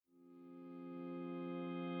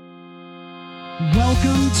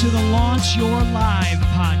Welcome to the Launch Your Live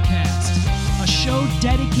podcast, a show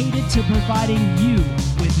dedicated to providing you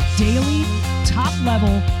with daily,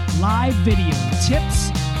 top-level live video tips,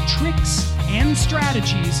 tricks, and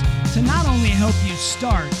strategies to not only help you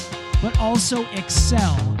start, but also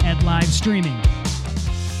excel at live streaming.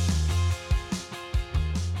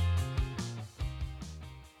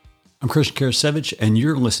 I'm Christian Karasevich, and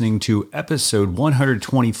you're listening to episode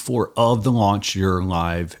 124 of the Launch Your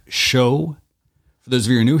Live show. For those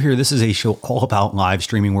of you who are new here, this is a show all about live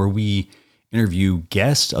streaming where we interview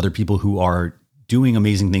guests, other people who are doing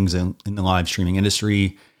amazing things in the live streaming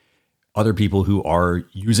industry, other people who are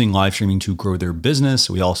using live streaming to grow their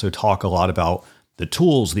business. We also talk a lot about the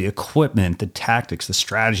tools, the equipment, the tactics, the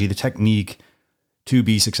strategy, the technique to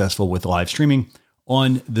be successful with live streaming.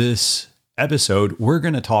 On this episode, we're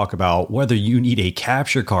going to talk about whether you need a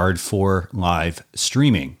capture card for live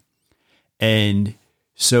streaming. And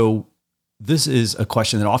so this is a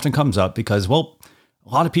question that often comes up because, well, a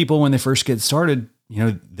lot of people, when they first get started,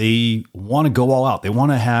 they want to go all out. They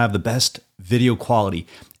want to have the best video quality.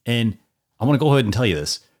 And I want to go ahead and tell you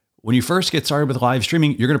this. When you first get started with live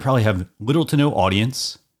streaming, you're going to probably have little to no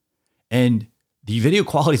audience. And the video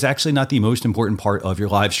quality is actually not the most important part of your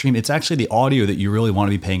live stream. It's actually the audio that you really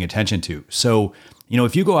want to be paying attention to. So,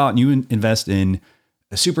 if you go out and you invest in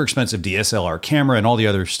a super expensive DSLR camera and all the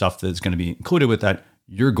other stuff that's going to be included with that,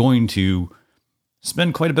 you're going to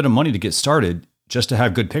spend quite a bit of money to get started just to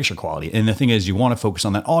have good picture quality. And the thing is, you want to focus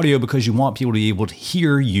on that audio because you want people to be able to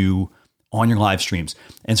hear you on your live streams.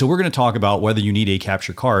 And so we're going to talk about whether you need a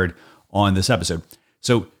capture card on this episode.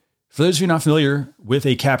 So for those of you not familiar with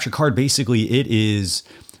a capture card, basically it is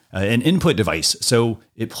an input device. So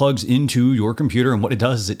it plugs into your computer, and what it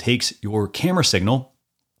does is it takes your camera signal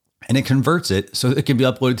and it converts it so that it can be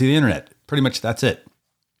uploaded to the internet. Pretty much that's it.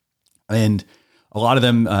 And a lot of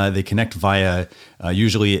them, they connect via,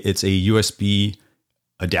 usually it's a USB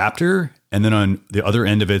adapter. And then on the other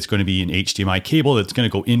end of it, it's going to be an HDMI cable that's going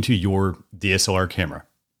to go into your DSLR camera.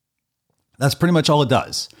 That's pretty much all it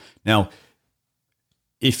does. Now,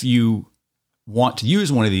 if you want to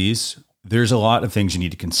use one of these, there's a lot of things you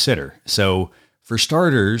need to consider. So for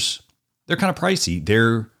starters, they're kind of pricey.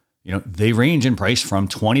 They range in price from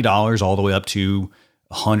 $20 all the way up to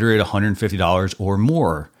 $100, $150 or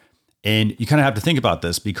more. And you kind of have to think about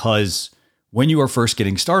this because when you are first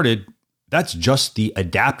getting started, that's just the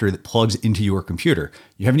adapter that plugs into your computer.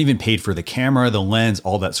 You haven't even paid for the camera, the lens,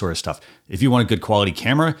 all that sort of stuff. If you want a good quality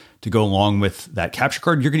camera to go along with that capture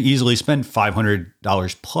card, you're going to easily spend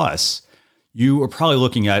 $500 plus. You are probably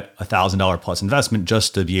looking at $1,000 plus investment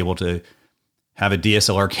just to be able to have a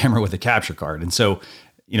DSLR camera with a capture card. And so,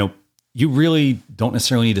 you really don't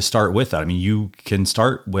necessarily need to start with that. I mean, you can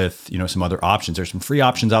start with, some other options. There's some free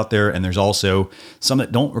options out there, and there's also some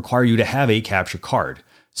that don't require you to have a capture card.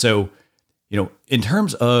 So, in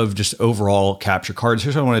terms of just overall capture cards,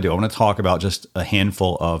 here's what I want to do. I want to talk about just a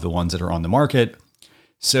handful of the ones that are on the market.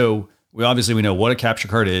 So we know what a capture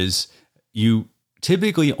card is. You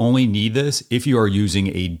typically only need this if you are using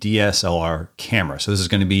a DSLR camera. So this is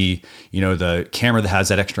going to be, the camera that has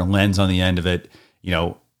that extra lens on the end of it.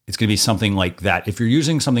 It's going to be something like that. If you're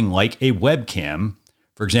using something like a webcam,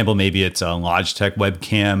 for example, maybe it's a Logitech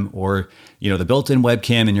webcam or, the built-in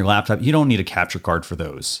webcam in your laptop, you don't need a capture card for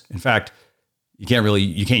those. In fact, you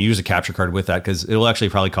can't use a capture card with that because it'll actually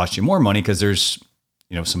probably cost you more money because there's,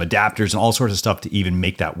 some adapters and all sorts of stuff to even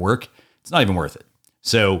make that work. It's not even worth it.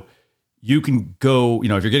 So you can go,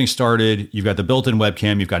 if you're getting started, you've got the built-in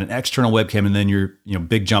webcam, you've got an external webcam, and then your,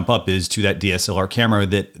 big jump up is to that DSLR camera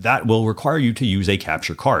that will require you to use a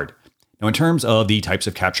capture card. Now, in terms of the types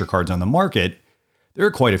of capture cards on the market, there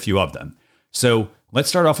are quite a few of them. So let's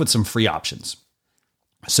start off with some free options.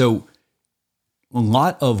 So a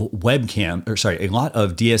lot of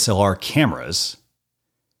DSLR cameras,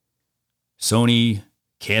 Sony,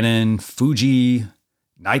 Canon, Fuji,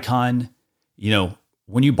 Nikon,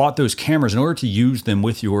 when you bought those cameras, in order to use them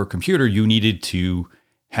with your computer, you needed to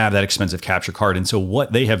have that expensive capture card. And so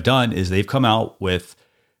what they have done is they've come out with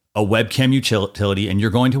a webcam utility, and you're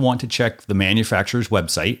going to want to check the manufacturer's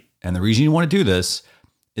website. And the reason you want to do this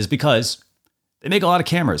is because they make a lot of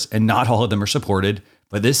cameras and not all of them are supported,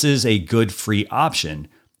 but this is a good free option.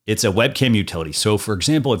 It's a webcam utility. So for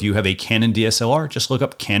example, if you have a Canon DSLR, just look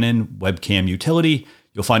up Canon webcam utility.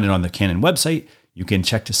 You'll find it on the Canon website. You can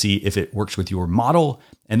check to see if it works with your model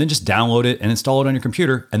and then just download it and install it on your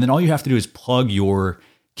computer. And then all you have to do is plug your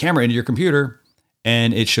camera into your computer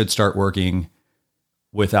and it should start working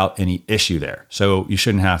without any issue there. So you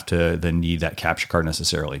shouldn't have to then need that capture card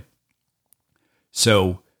necessarily.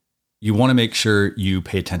 So you want to make sure you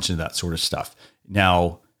pay attention to that sort of stuff.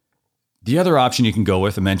 Now, The other option you can go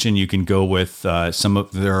with, I mentioned, you can go with some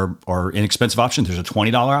of there are inexpensive options. There's a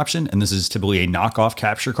 $20 option, and this is typically a knockoff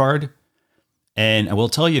capture card. And I will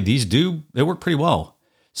tell you, they work pretty well.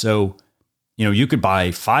 So, you could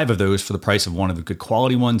buy 5 of those for the price of one of the good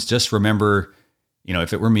quality ones. Just remember,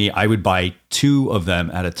 if it were me, I would buy 2 of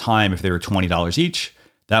them at a time if they were $20 each.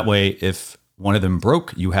 That way, if one of them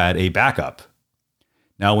broke, you had a backup.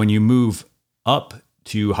 Now, when you move up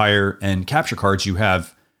to higher end capture cards, you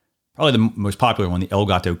have probably the most popular one, the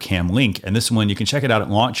Elgato Cam Link. And this one, you can check it out at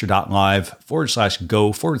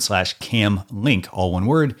launcher.live/go/cam link, all one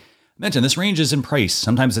word. I mentioned this ranges in price.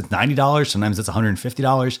 Sometimes it's $90, sometimes it's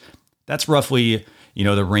 $150. That's roughly,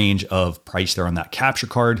 the range of price there on that capture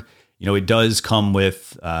card. It does come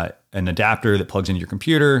with an adapter that plugs into your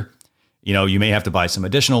computer. You may have to buy some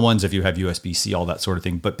additional ones if you have USB-C, all that sort of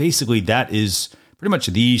thing. But basically, that is pretty much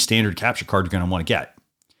the standard capture card you're going to want to get.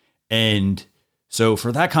 And so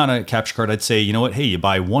for that kind of capture card, I'd say, hey, you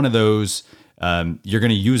buy one of those. You're going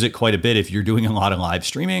to use it quite a bit if you're doing a lot of live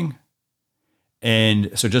streaming. And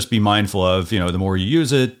so just be mindful of, the more you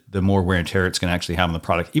use it, the more wear and tear it's going to actually have on the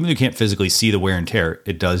product. Even though you can't physically see the wear and tear,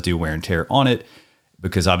 it does do wear and tear on it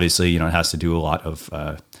because obviously, it has to do a lot of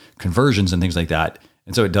conversions and things like that.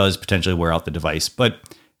 And so it does potentially wear out the device. But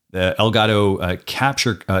the Elgato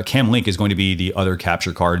Cam Link is going to be the other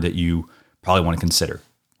capture card that you probably want to consider.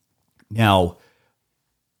 Now,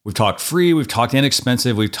 we've talked free, we've talked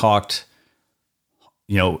inexpensive, we've talked,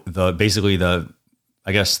 the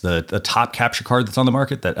top capture card that's on the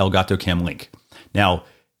market, that Elgato Cam Link. Now,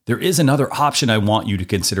 there is another option I want you to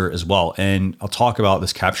consider as well. And I'll talk about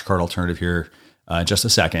this capture card alternative here in just a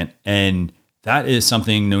second. And that is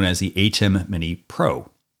something known as the ATEM Mini Pro.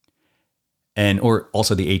 Or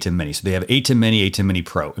also the ATEM Mini. So they have ATEM Mini, ATEM Mini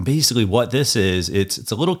Pro. And basically what this is,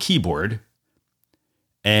 it's a little keyboard.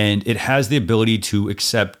 And it has the ability to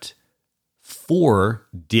accept 4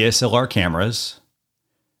 DSLR cameras.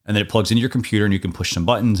 And then it plugs into your computer and you can push some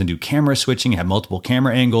buttons and do camera switching, have multiple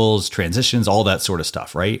camera angles, transitions, all that sort of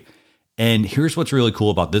stuff, right? And here's what's really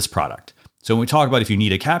cool about this product. So when we talk about if you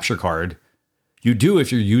need a capture card, you do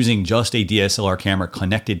if you're using just a DSLR camera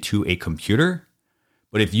connected to a computer.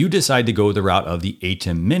 But if you decide to go the route of the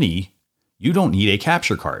ATEM Mini, you don't need a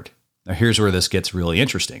capture card. Now here's where this gets really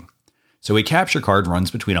interesting. So a capture card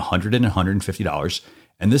runs between $100 and $150,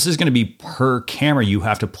 and this is going to be per camera you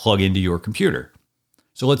have to plug into your computer.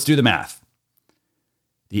 So let's do the math.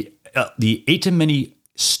 The ATEM Mini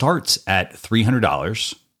starts at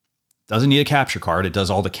 $300. Doesn't need a capture card. It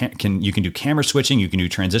does all you can do camera switching, you can do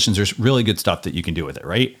transitions. There's really good stuff that you can do with it,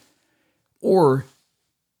 right? Or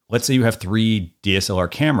let's say you have 3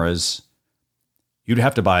 DSLR cameras, you'd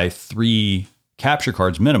have to buy 3 capture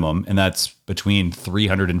cards minimum, and that's between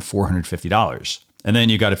 $300 and $450. And then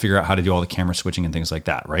you got to figure out how to do all the camera switching and things like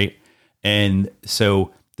that, right? And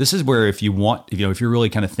so this is where if you're really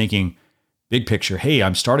kind of thinking big picture, hey,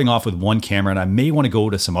 I'm starting off with one camera and I may want to go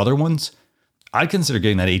to some other ones, I'd consider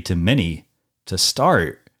getting that ATEM Mini to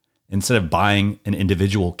start instead of buying an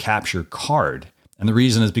individual capture card. And the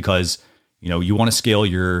reason is because, you want to scale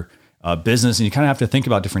your business, and you kind of have to think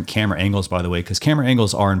about different camera angles, by the way, because camera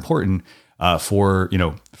angles are important for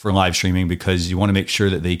live streaming, because you want to make sure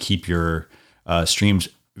that they keep your streams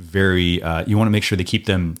you want to make sure they keep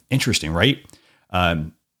them interesting, right?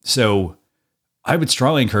 So I would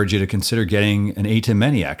strongly encourage you to consider getting an ATEM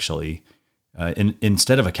Mini actually,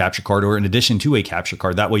 instead of a capture card, or in addition to a capture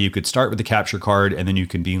card. That way you could start with the capture card and then you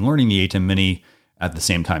can be learning the ATEM Mini at the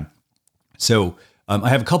same time. So I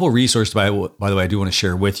have a couple of resources, by the way, I do want to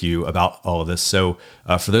share with you about all of this. So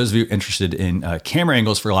for those of you interested in camera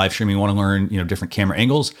angles for live streaming, want to learn different camera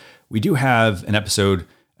angles, we do have an episode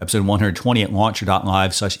 120 at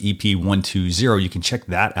launcher.live/EP120. You can check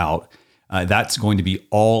that out. That's going to be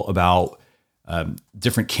all about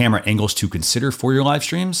different camera angles to consider for your live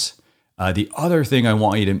streams. The other thing I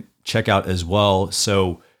want you to check out as well.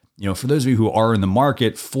 So, for those of you who are in the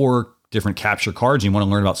market for different capture cards, you want to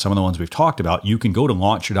learn about some of the ones we've talked about, you can go to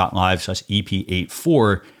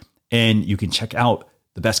launcher.live/EP84 and you can check out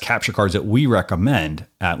the best capture cards that we recommend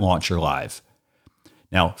at Launcher Live.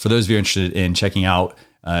 Now, for those of you interested in checking out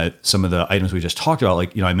some of the items we just talked about,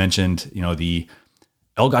 like, I mentioned, the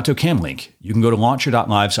Elgato Cam Link, you can go to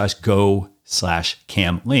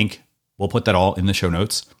launcher.live/go/cam link. We'll put that all in the show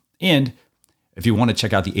notes. And if you want to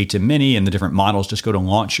check out the ATEM Mini and the different models, just go to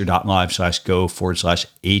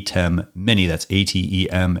launcher.live/go/ATEM Mini. That's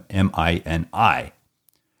ATEMMINI.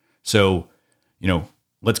 So,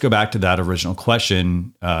 let's go back to that original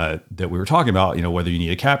question that we were talking about, whether you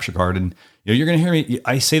need a capture card. And, you're going to hear me,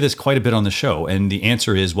 I say this quite a bit on the show. And the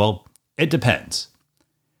answer is, well, it depends.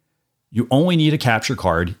 You only need a capture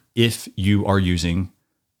card if you are using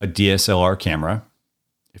a DSLR camera.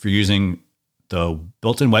 If you're using the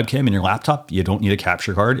built-in webcam in your laptop, you don't need a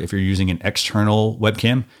capture card. If you're using an external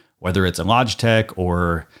webcam, whether it's a Logitech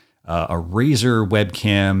or a Razer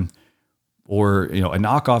webcam or a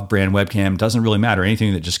knockoff brand webcam, doesn't really matter.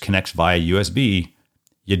 Anything that just connects via USB,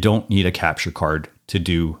 you don't need a capture card to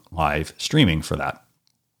do live streaming for that.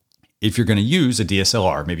 If you're going to use a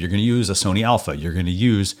DSLR, maybe you're going to use a Sony Alpha, you're going to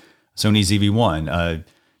use Sony ZV-1,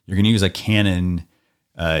 you're going to use a Canon,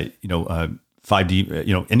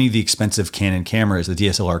 5D, any of the expensive Canon cameras, the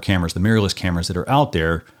DSLR cameras, the mirrorless cameras that are out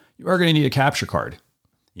there, you are going to need a capture card.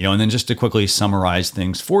 And then just to quickly summarize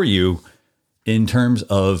things for you in terms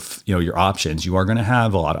of, your options, you are going to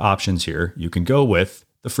have a lot of options here. You can go with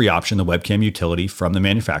the free option, the webcam utility from the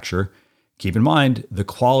manufacturer. Keep in mind, the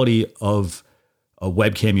quality of a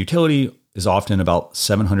webcam utility is often about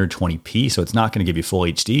 720p, so it's not going to give you full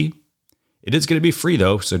HD. It is going to be free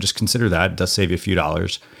though, so just consider that. It does save you a few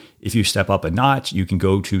dollars. If you step up a notch, you can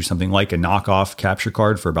go to something like a knockoff capture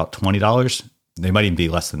card for about $20. They might even be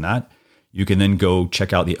less than that. You can then go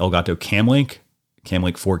check out the Elgato Camlink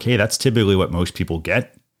 4K. That's typically what most people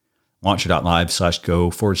get.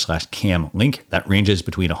 Launcher.live/go/camlink. That ranges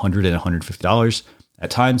between $100 and $150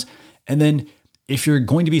 at times. And then if you're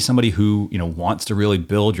going to be somebody who, wants to really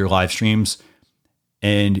build your live streams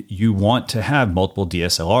and you want to have multiple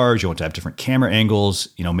DSLRs, you want to have different camera angles,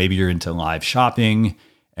 maybe you're into live shopping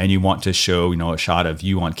and you want to show, a shot of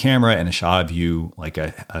you on camera and a shot of you, like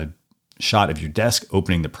a shot of your desk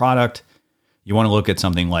opening the product. You want to look at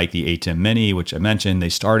something like the ATEM Mini, which I mentioned, they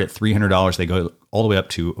start at $300. They go all the way up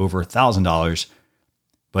to over $1,000,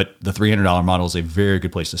 but the $300 model is a very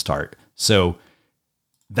good place to start. So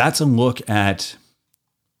that's a look at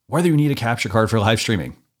whether you need a capture card for live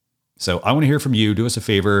streaming. So I want to hear from you. Do us a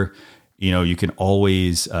favor. You can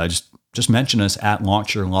always just mention us at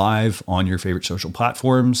Launcher Live on your favorite social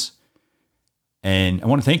platforms. And I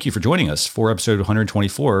want to thank you for joining us for episode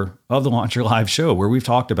 124 of the Launcher Live show, where we've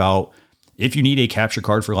talked about if you need a capture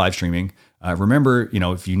card for live streaming. Remember,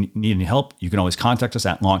 if you need any help, you can always contact us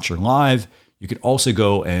at Launcher Live. You could also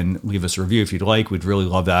go and leave us a review if you'd like. We'd really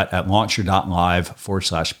love that at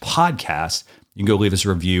launcher.live/podcast. You can go leave us a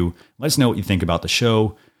review. Let us know what you think about the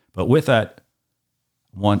show. But with that,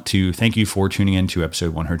 I want to thank you for tuning in to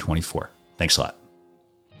episode 124. Thanks a lot.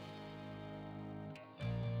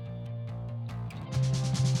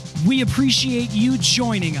 We appreciate you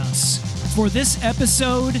joining us for this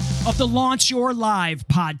episode of the Launch Your Live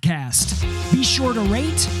podcast. Be sure to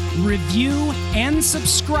rate, review, and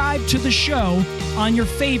subscribe to the show on your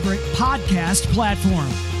favorite podcast platform.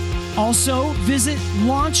 Also, visit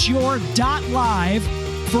launchyour.live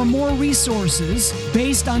for more resources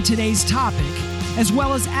based on today's topic, as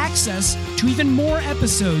well as access to even more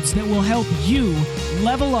episodes that will help you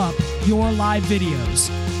level up your live videos.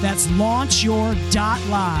 That's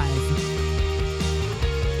launchyour.live.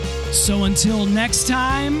 So until next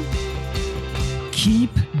time, keep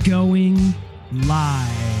going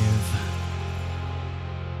live.